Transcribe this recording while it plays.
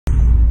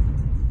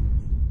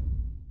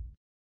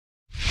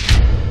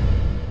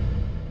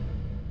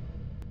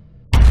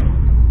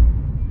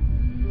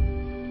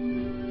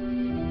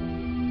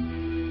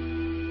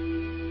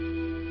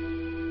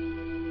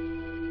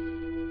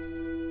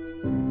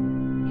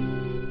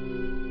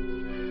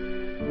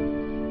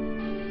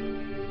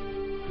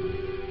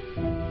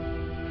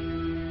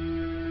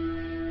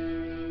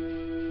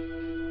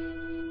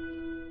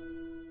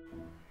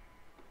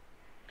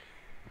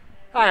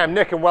Hi, I'm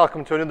Nick and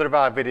welcome to another of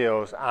our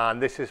videos,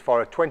 and this is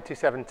for a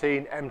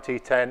 2017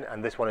 MT10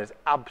 and this one is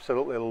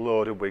absolutely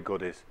loaded with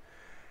goodies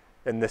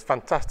in this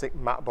fantastic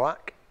matte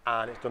black,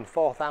 and it's done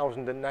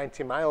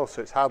 4,090 miles,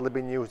 so it's hardly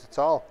been used at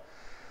all.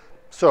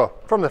 So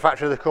from the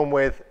factory they come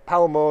with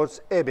power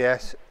modes,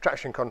 ABS,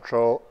 traction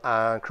control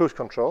and cruise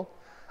control,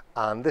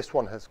 and this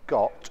one has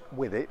got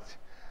with it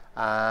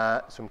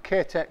some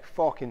K-Tec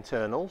fork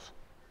internals.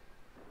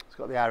 It's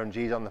got the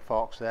R&Gs on the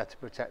forks there to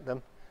protect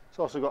them. It's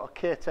also got a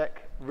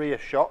K-Tec rear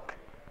shock.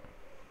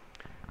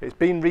 It's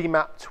been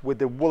remapped with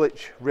the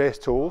Woolwich race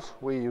tools.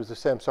 We use the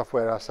same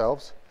software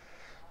ourselves.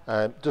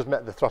 It does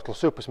make the throttle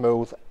super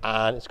smooth,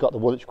 and it's got the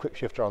Woolwich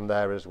quickshifter on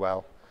there as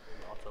well.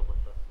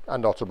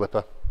 And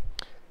autoblipper.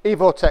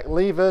 Evotech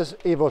levers,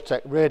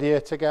 Evotech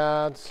radiator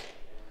guards,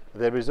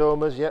 the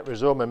Rizomas,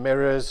 Rizoma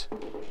mirrors.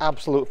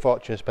 Absolute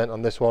fortune spent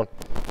on this one.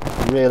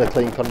 Really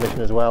clean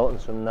condition as well,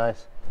 and some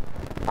nice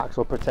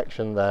axle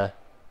protection there.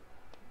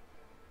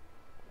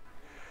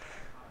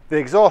 The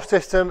exhaust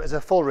system is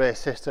a full race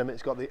system.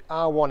 It's got the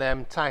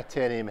R1M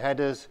Titanium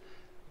headers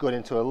going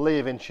into a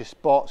Lee-Vinci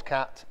Sports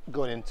Cat,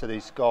 going into the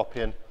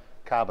Scorpion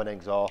carbon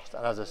exhaust,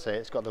 and as I say,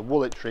 it's got the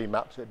Woolwich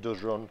remap, so it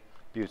does run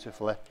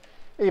beautifully.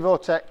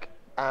 Evotech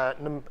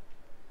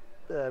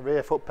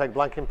rear foot peg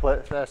blanking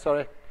plates there,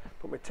 sorry,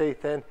 put my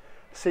teeth in,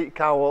 seat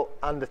cowl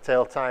and the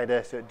tail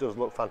tidy, so it does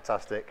look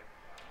fantastic.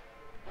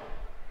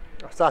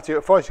 I'll start you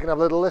up first, you can have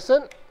a little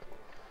listen.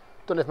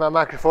 Don't know if my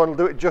microphone will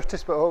do it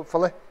justice, but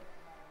hopefully.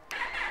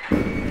 I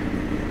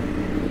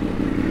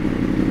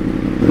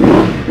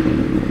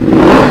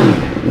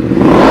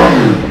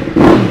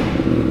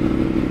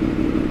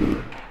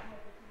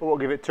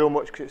won't give it too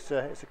much because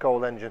it's a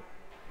cold engine.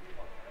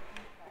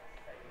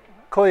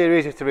 Clear,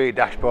 easy to read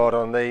dashboard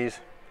on these.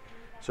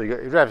 So you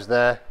got your revs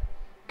there,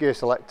 gear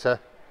selector,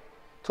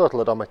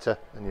 total odometer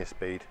and your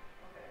speed.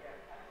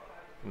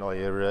 And all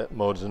your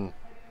modes and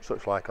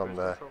such like on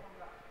there.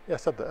 Yeah, I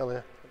said that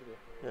earlier.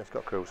 Yeah, it's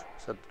got cruise.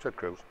 Said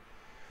cruise.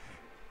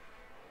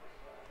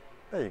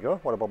 There you go,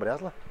 what a Bobby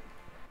Dazzler.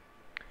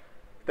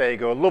 There you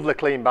go, lovely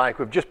clean bike.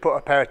 We've just put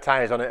a pair of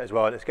tyres on it as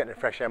well, and it's getting a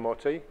fresh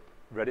MOT,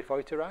 ready for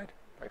you to ride.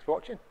 Thanks for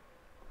watching.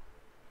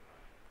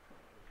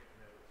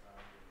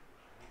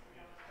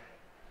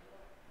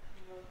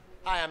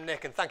 Hi, I'm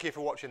Nick and thank you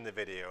for watching the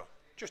video.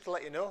 Just to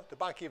let you know, the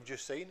bike you've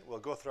just seen will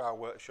go through our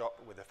workshop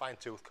with a fine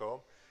tooth comb,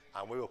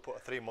 and we will put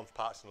a 3-month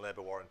parts and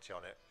labour warranty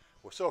on it.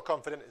 We're so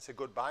confident it's a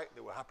good bike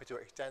that we're happy to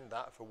extend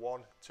that for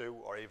 1, 2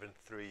 or even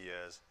 3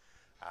 years.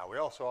 We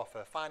also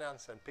offer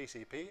finance and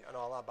PCP on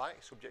all our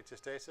bikes, subject to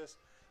status,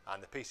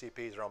 and the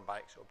PCPs are on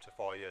bikes up to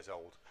 4 years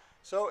old.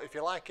 So if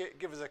you like it,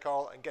 give us a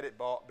call and get it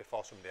bought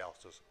before somebody else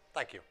does.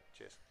 Thank you.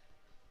 Cheers.